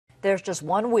There's just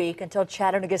 1 week until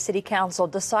Chattanooga City Council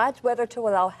decides whether to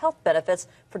allow health benefits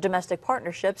for domestic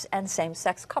partnerships and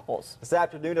same-sex couples. This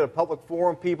afternoon at a public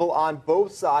forum, people on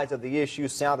both sides of the issue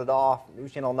sounded off.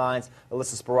 NewsChannel 9's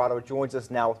Alyssa Sperato joins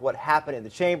us now with what happened in the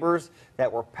chambers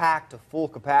that were packed to full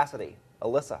capacity.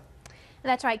 Alyssa.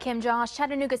 That's right, Kim. Josh,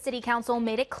 Chattanooga City Council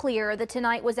made it clear that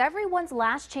tonight was everyone's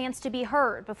last chance to be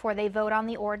heard before they vote on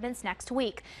the ordinance next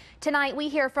week. Tonight, we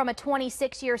hear from a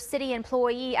 26-year city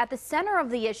employee at the center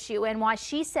of the issue and why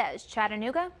she says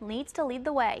Chattanooga needs to lead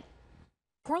the way.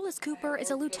 Corliss Cooper is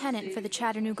a lieutenant for the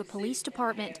Chattanooga Police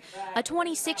Department, a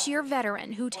 26-year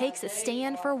veteran who takes a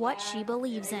stand for what she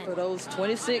believes in. For those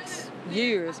 26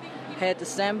 years, had to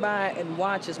stand by and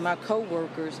watch as my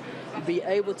co-workers be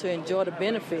able to enjoy the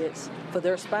benefits for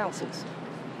their spouses,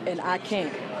 and I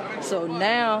can't. So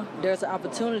now there's an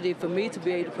opportunity for me to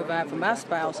be able to provide for my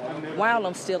spouse while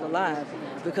I'm still alive,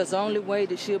 because the only way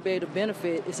that she'll be able to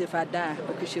benefit is if I die,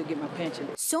 because she'll get my pension.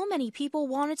 So many people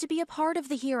wanted to be a part of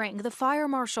the hearing, the fire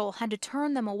marshal had to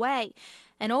turn them away.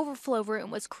 An overflow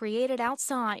room was created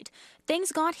outside.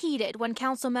 Things got heated when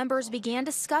council members began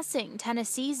discussing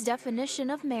Tennessee's definition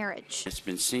of marriage. It's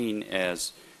been seen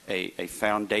as a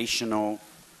foundational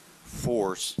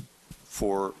force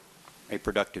for a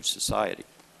productive society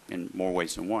in more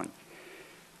ways than one.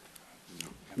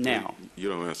 Now, you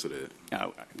don't answer that.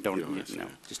 No, don't. No,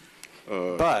 just.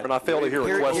 But and I fail to hear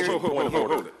a question. Point of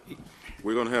order.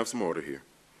 We're going to have some order here.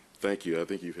 Thank you. I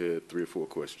think you've had 3 or 4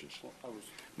 questions.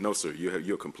 No, sir.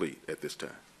 You're complete at this time.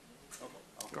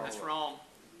 That's wrong.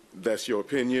 That's your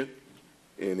opinion.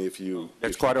 And if you...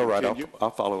 That's quite all right.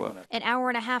 I'll follow up. An hour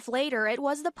and a half later, it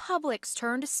was the public's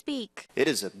turn to speak. It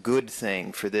is a good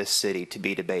thing for this city to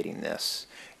be debating this.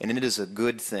 And it is a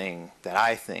good thing that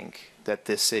I think that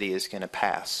this city is going to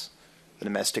pass the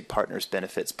Domestic Partners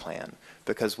Benefits Plan.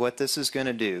 Because what this is going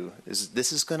to do is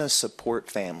this is going to support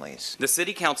families. The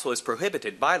City Council is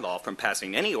prohibited by law from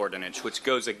passing any ordinance which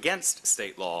goes against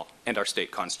state law and our state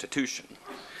constitution.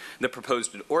 The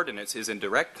proposed ordinance is in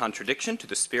direct contradiction to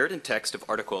the spirit and text of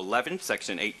Article 11,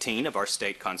 Section 18 of our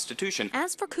state constitution.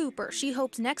 As for Cooper, she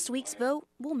hopes next week's vote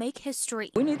will make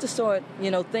history. We need to start,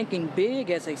 thinking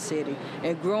big as a city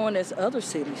and growing as other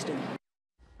cities do.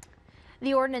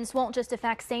 The ordinance won't just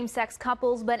affect same-sex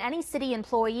couples, but any city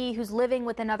employee who's living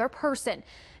with another person.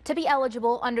 To be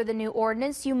eligible under the new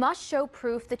ordinance, you must show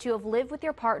proof that you have lived with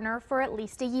your partner for at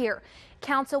least a year.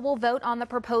 Council will vote on the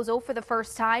proposal for the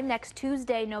first time next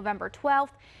Tuesday, November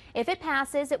 12th. If it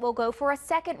passes, it will go for a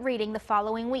second reading the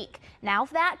following week. Now,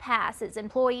 if that passes,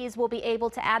 employees will be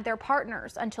able to add their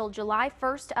partners until July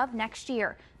 1st of next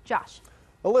year. Josh.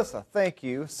 Alyssa, thank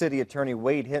you. City Attorney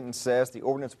Wade Hinton says the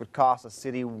ordinance would cost the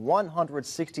city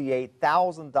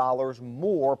 $168,000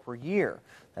 more per year.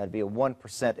 That'd be a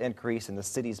 1% increase in the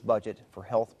city's budget for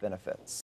health benefits.